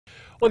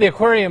Well, the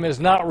aquarium is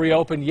not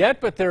reopened yet,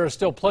 but there is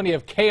still plenty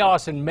of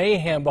chaos and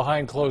mayhem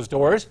behind closed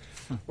doors.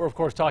 We're, of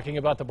course, talking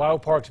about the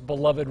BioPark's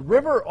beloved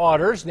river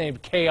otters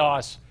named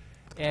Chaos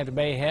and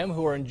Mayhem,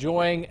 who are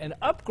enjoying an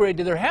upgrade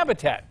to their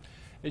habitat.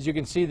 As you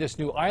can see, this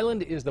new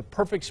island is the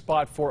perfect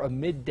spot for a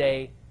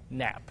midday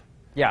nap.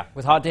 Yeah,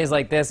 with hot days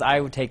like this, I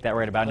would take that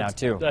right about now,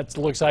 too. That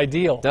looks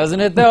ideal. Doesn't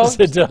it, though? Yes,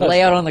 it does.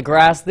 Lay out on the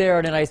grass there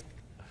in a nice,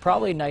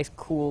 probably nice,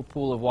 cool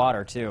pool of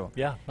water, too.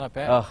 Yeah, not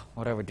bad. Oh,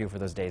 what I would do for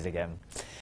those days again.